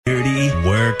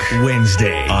Work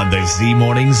Wednesday on the Z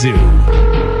Morning Zoo.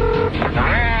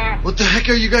 What the heck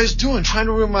are you guys doing? Trying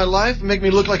to ruin my life and make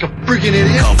me look like a freaking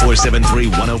idiot? Call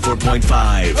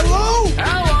 473-104.5. Hello?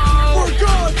 Hello! For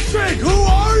God's sake, who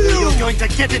are you? You're going to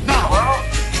get it now.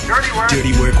 Hello? Dirty Work.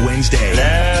 Dirty Work Wednesday.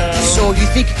 So you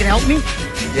think you can help me?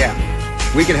 Yeah,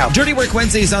 we can help. Dirty Work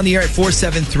Wednesday is on the air at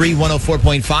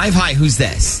 473-104.5. Hi, who's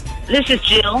this? This is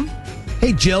Jill.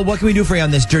 Hey, Jill, what can we do for you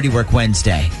on this Dirty Work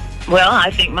Wednesday? Well, I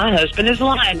think my husband is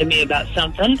lying to me about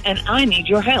something, and I need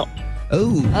your help.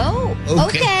 Oh.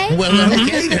 Okay. Well,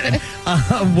 okay then.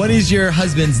 What is your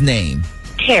husband's name?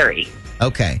 Terry.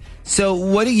 Okay. So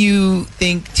what do you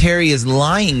think Terry is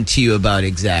lying to you about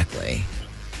exactly?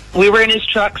 We were in his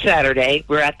truck Saturday.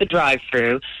 We're at the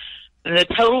drive-thru. And the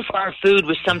total for our food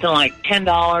was something like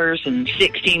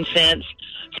 $10.16.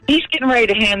 He's getting ready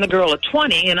to hand the girl a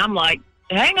 20, and I'm like,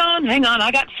 hang on.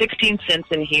 I got 16 cents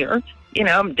in here. You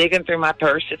know, I'm digging through my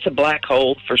purse. It's a black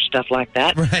hole for stuff like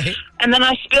that. Right. And then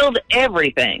I spilled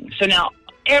everything. So now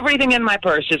everything in my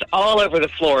purse is all over the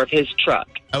floor of his truck.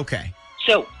 Okay.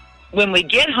 So when we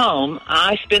get home,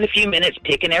 I spend a few minutes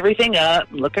picking everything up,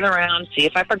 looking around, see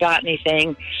if I forgot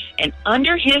anything. And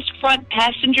under his front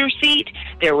passenger seat,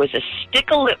 there was a stick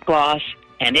of lip gloss,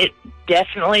 and it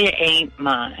definitely ain't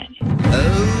mine.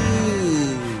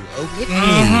 Oh, okay.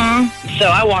 So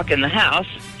I walk in the house.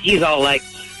 He's all like,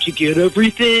 "Did you get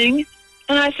everything?"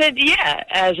 And I said, "Yeah,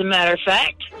 as a matter of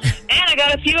fact. And I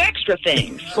got a few extra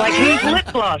things. Like, whose lip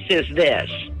gloss is this?"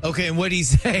 Okay, and what'd he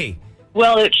say?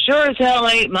 "Well, it sure as hell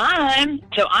ain't mine,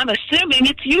 so I'm assuming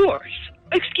it's yours."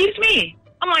 "Excuse me."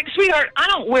 I'm like, "Sweetheart, I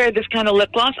don't wear this kind of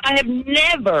lip gloss. I have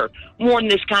never worn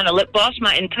this kind of lip gloss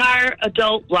my entire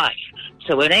adult life.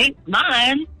 So it ain't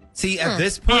mine." See, at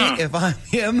this point, if I'm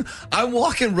him, I'm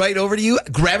walking right over to you,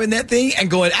 grabbing that thing and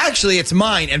going, actually, it's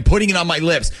mine, and putting it on my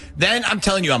lips. Then I'm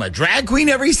telling you I'm a drag queen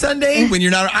every Sunday when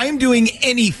you're not. I'm doing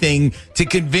anything to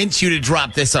convince you to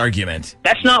drop this argument.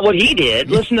 That's not what he did.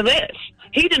 Listen to this.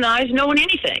 He denies knowing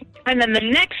anything. And then the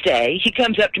next day, he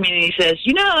comes up to me and he says,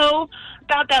 "You know,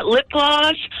 about that lip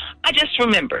gloss, I just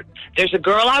remembered. There's a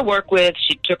girl I work with.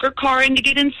 She took her car in to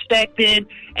get inspected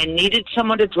and needed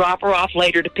someone to drop her off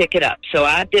later to pick it up. So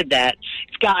I did that.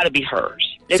 It's got to be hers.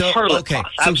 It's her lip gloss."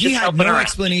 I So was he just had helping no her out.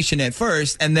 explanation at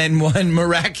first, and then one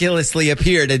miraculously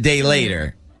appeared a day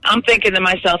later. I'm thinking to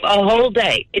myself, a whole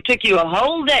day. It took you a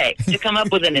whole day to come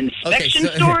up with an inspection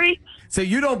story? So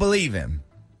you don't believe him?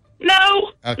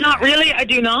 No, Okay. not really. I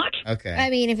do not. Okay. I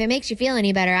mean, if it makes you feel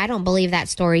any better, I don't believe that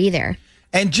story either.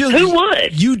 And Jill, Who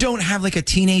would? You don't have like a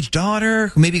teenage daughter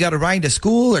who maybe got a ride to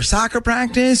school or soccer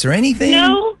practice or anything?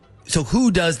 No. So who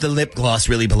does the lip gloss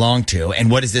really belong to? And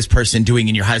what is this person doing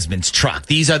in your husband's truck?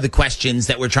 These are the questions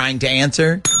that we're trying to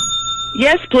answer.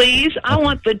 Yes, please. I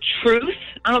want the truth.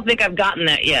 I don't think I've gotten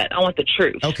that yet. I want the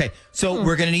truth. Okay. So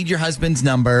we're going to need your husband's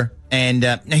number. And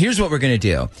now here's what we're going to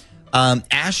do.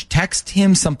 Ash, text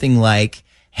him something like,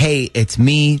 "Hey, it's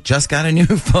me. Just got a new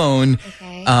phone.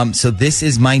 Okay. So this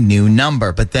is my new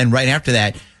number." But then right after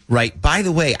that, right, "By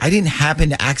the way, I didn't happen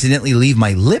to accidentally leave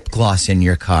my lip gloss in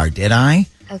your car, did I?"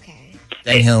 Okay.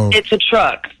 Then he'll... It's a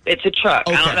truck. It's a truck.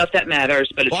 I Okay. don't know if that matters,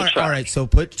 but it's a truck. All right, so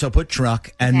put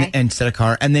truck and Okay. instead of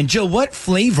car. And then Jill, what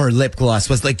flavor lip gloss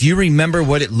was like? Do you remember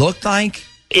what it looked like?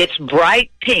 It's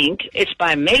bright pink. It's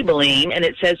by Maybelline, and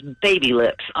it says Baby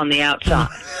Lips on the outside.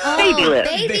 Baby Lips.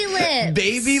 Baby lips.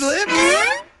 Baby lips?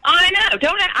 I know.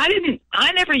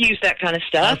 I never use that kind of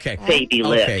stuff. Okay. Baby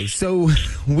Lips. Okay, so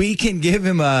we can give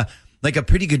him a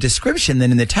pretty good description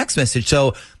then in the text message.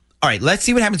 So, all right, let's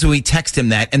see what happens when we text him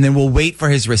that, and then we'll wait for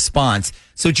his response.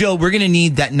 So, Jill, we're going to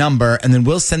need that number, and then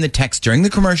we'll send the text during the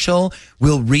commercial.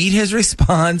 We'll read his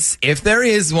response, if there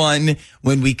is one,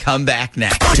 when we come back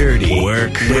next. Dirty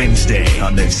Work Wednesday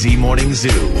on the Z Morning Zoo.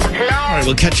 All right,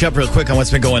 we'll catch you up real quick on what's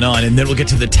been going on, and then we'll get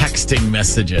to the texting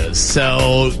messages.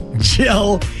 So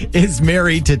Jill is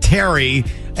married to Terry,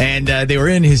 and they were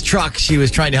in his truck. She was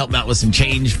trying to help him out with some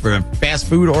change for a fast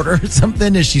food order or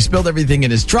something, as she spilled everything in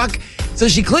his truck. So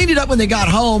she cleaned it up when they got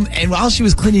home, and while she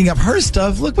was cleaning up her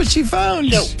stuff, look what she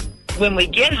found. So when we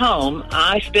get home,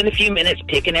 I spend a few minutes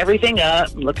picking everything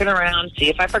up, looking around, see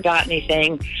if I forgot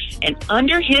anything. And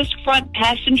under his front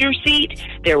passenger seat,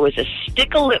 there was a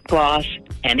stick of lip gloss,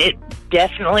 and it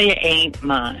definitely ain't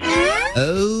mine.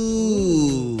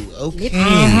 Oh,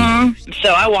 okay.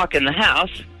 So I walk in the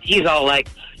house. He's all like,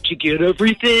 "Did you get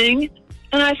everything?"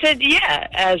 And I said, "Yeah,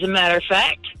 as a matter of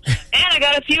fact. And I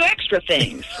got a few extra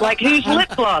things. Like, whose lip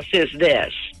gloss is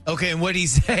this?" Okay, and what'd he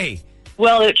say?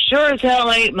 "Well, it sure as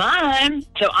hell ain't mine,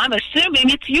 so I'm assuming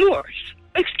it's yours."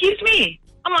 "Excuse me."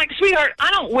 I'm like, "Sweetheart, I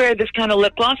don't wear this kind of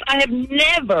lip gloss. I have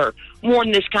never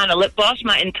worn this kind of lip gloss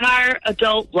my entire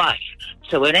adult life.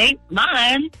 so it ain't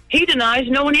mine. He denies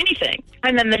knowing anything.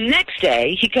 And then the next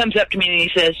day, he comes up to me and he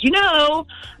says, you know,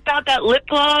 about that lip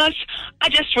gloss, I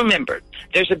just remembered.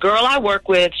 There's a girl I work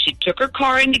with. She took her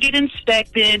car in to get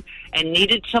inspected and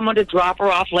needed someone to drop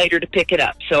her off later to pick it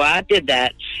up. So I did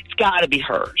that. It's got to be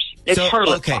hers. It's her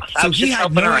lip gloss. I So was he just had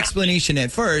helping no her out. explanation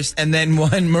at first, and then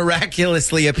one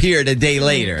miraculously appeared a day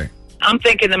later. I'm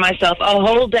thinking to myself, a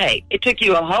whole day. It took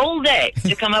you a whole day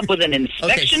to come up with an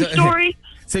inspection story?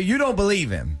 So you don't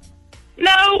believe him?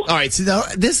 No. All right, so now,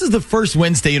 this is the first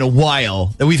Wednesday in a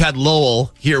while that we've had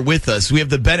Lowell here with us. We have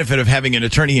the benefit of having an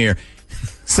attorney here,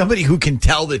 somebody who can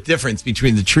tell the difference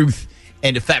between the truth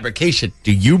and a fabrication.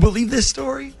 Do you believe this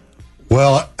story?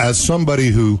 Well, as somebody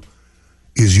who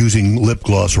is using lip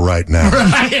gloss right now,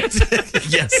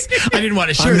 Yes, I didn't want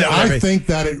to share that. I think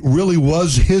that it really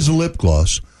was his lip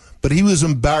gloss. But he was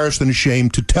embarrassed and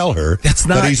ashamed to tell her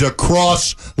that he's a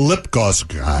cross lip gloss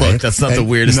guy. Look, that's not the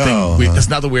weirdest thing. That's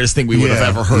not the weirdest thing we would have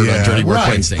ever heard on Dirty Work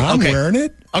Wednesday. I'm wearing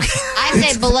it. Okay. I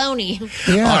said baloney.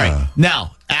 Yeah. All right.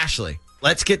 Now, Ashley,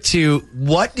 let's get to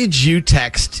what did you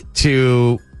text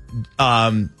to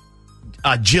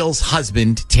Jill's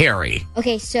husband, Terry?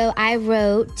 Okay, so I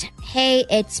wrote, hey,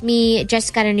 it's me.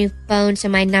 Just got a new phone, so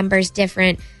my number's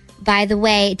different. By the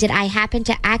way, did I happen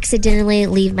to accidentally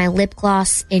leave my lip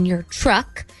gloss in your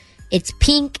truck? It's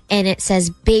pink and it says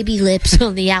baby lips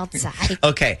on the outside.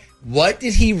 Okay, what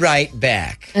did he write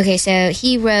back? Okay, so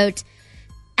he wrote,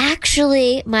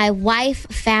 actually, my wife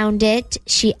found it.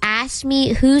 She asked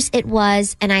me whose it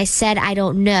was, and I said, I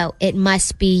don't know. It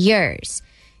must be yours.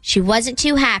 She wasn't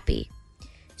too happy.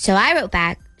 So I wrote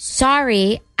back,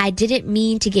 sorry, I didn't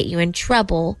mean to get you in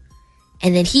trouble.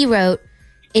 And then he wrote,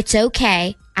 it's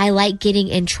okay. I like getting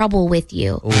in trouble with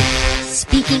you. Ooh.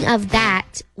 Speaking of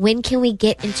that, when can we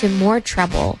get into more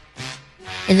trouble?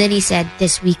 And then he said,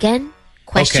 this weekend?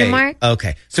 Question mark?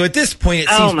 Okay. So at this point, it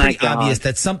seems pretty obvious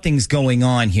that something's going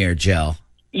on here, Jill.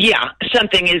 Yeah,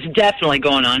 something is definitely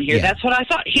going on here. Yeah. That's what I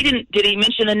thought. Did he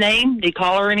mention a name? Did he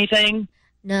call her anything?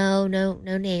 No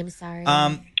name, sorry.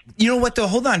 You know what though?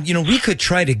 Hold on. You know, we could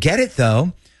try to get it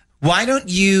though. Why don't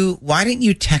you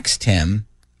text him?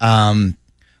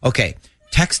 Okay.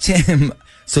 Text him.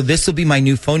 So this will be my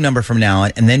new phone number from now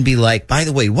on, and then be like, by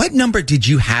the way, what number did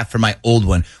you have for my old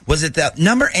one? Was it that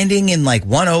number ending in like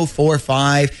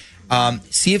 1045?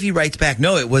 See if he writes back.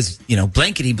 No, it was,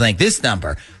 blankety blank, this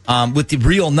number, with the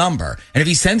real number. And if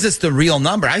he sends us the real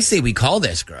number, I say we call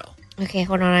this girl. Okay,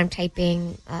 hold on. I'm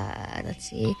typing, let's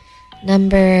see.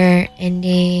 Number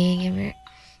ending.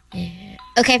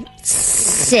 Okay,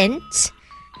 sent.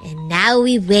 And now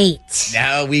we wait.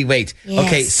 Yes.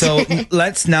 Okay, so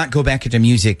let's not go back into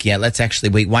music yet. Let's actually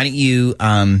wait. Why don't you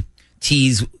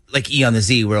tease like E on the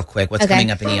Z real quick? What's coming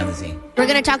up in E on the Z? We're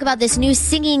going to talk about this new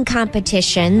singing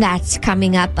competition that's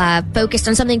coming up, focused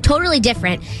on something totally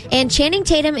different. And Channing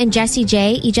Tatum and Jessie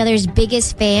J, each other's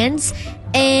biggest fans.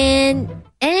 And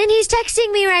he's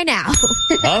texting me right now.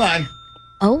 Hold on.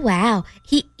 Oh wow.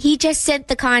 He just sent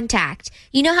the contact.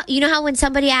 You know how when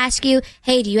somebody asks you,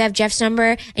 "Hey, do you have Jeff's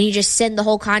number?" and you just send the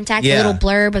whole contact, a little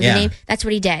blurb of the name? That's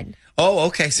what he did. Oh,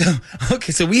 okay.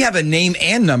 So we have a name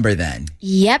and number then.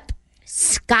 Yep.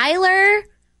 Skylar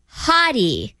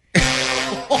Hottie.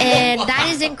 And that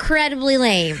is incredibly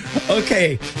lame.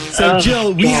 Okay. So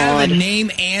Jill, we have a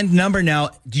name and number now.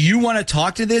 Do you want to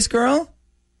talk to this girl?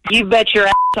 You bet your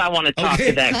ass I want to talk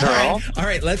to that girl. All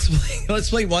right, let's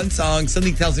play one song.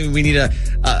 Something tells me we need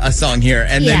a song here,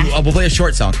 and then we'll play a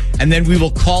short song, and then we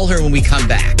will call her when we come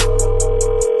back.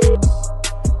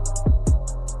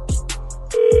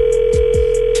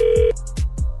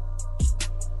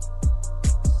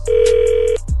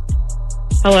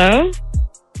 Hello?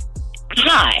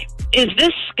 Hi, is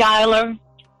this Skylar?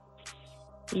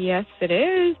 Yes, it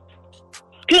is.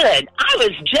 Good. I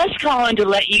was just calling to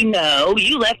let you know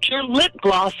you left your lip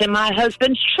gloss in my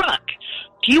husband's truck.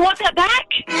 Do you want that back?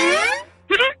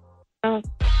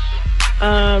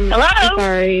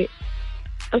 Hello?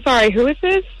 I'm sorry, who is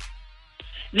this?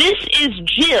 This is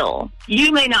Jill.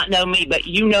 You may not know me, but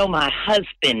you know my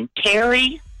husband,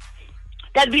 Terry.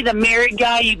 That'd be the married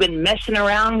guy you've been messing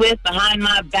around with behind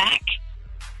my back.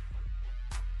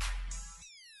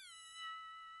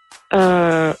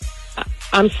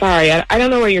 I'm sorry. I don't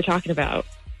know what you're talking about.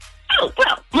 Oh,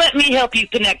 well, let me help you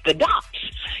connect the dots.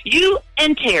 You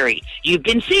and Terry, you've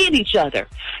been seeing each other.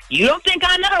 You don't think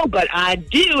I know, but I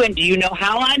do. And do you know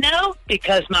how I know?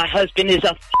 Because my husband is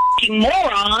a fucking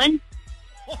moron.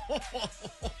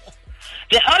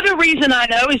 The other reason I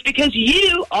know is because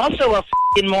you, also a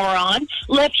fucking moron,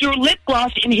 left your lip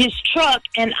gloss in his truck,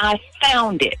 and I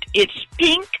found it. It's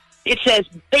pink. It says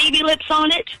baby lips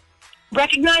on it.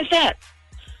 Recognize that?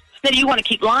 Now, do you want to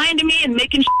keep lying to me and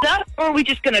making shit up, or are we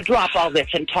just going to drop all this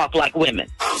and talk like women?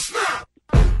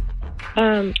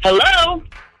 Hello?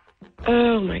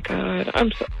 Oh, my God.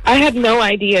 I had no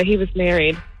idea he was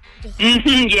married.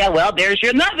 Yeah, well, there's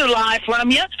your another lie from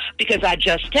you, because I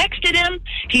just texted him.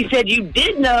 He said you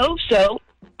did know, so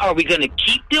are we going to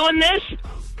keep doing this?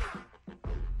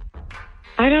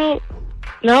 I don't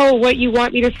know what you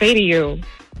want me to say to you.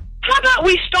 How about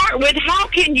we start with, how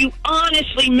can you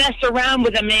honestly mess around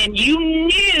with a man you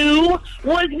knew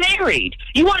was married?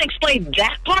 You want to explain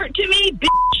that part to me,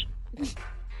 bitch?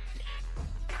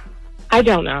 I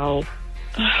don't know.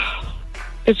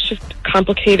 It's just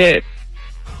complicated.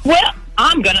 Well,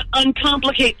 I'm going to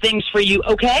uncomplicate things for you,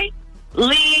 okay?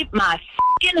 Leave my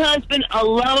f***ing husband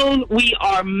alone. We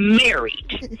are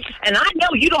married. And I know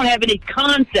you don't have any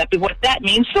concept of what that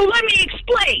means, so let me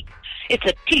explain. It's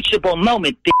a teachable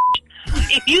moment, bitch.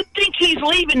 If you think he's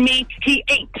leaving me, he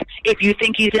ain't. If you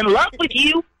think he's in love with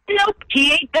you, nope,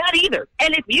 he ain't that either.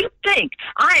 And if you think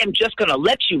I am just going to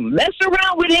let you mess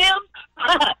around with him,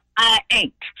 I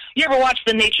ain't. You ever watch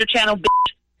the Nature Channel,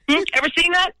 bitch? Ever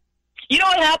seen that? You know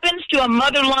what happens to a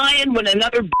mother lion when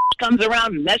another bitch comes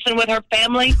around messing with her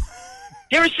family?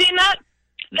 You ever seen that?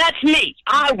 That's me.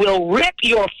 I will rip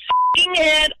your f***ing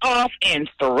head off and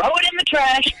throw it in the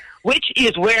trash, which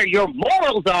is where your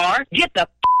morals are. Get the f***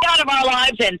 out of our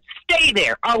lives and stay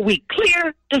there. Are we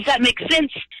clear? Does that make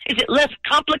sense? Is it less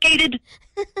complicated?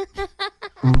 Oh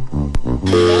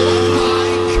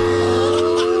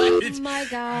my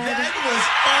God. That was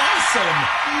awesome.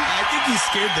 I think you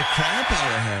scared the crap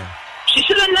out of her. She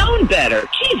should have known better.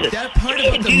 Jesus. That part you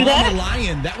about the do mama that?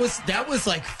 lion, that was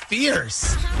like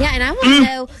fierce. Yeah, and I want to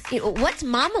know, what's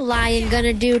Mama Lion going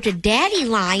to do to Daddy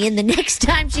Lion the next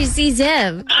time she sees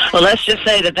him? Well, let's just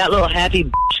say that little happy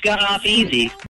bitch got off easy.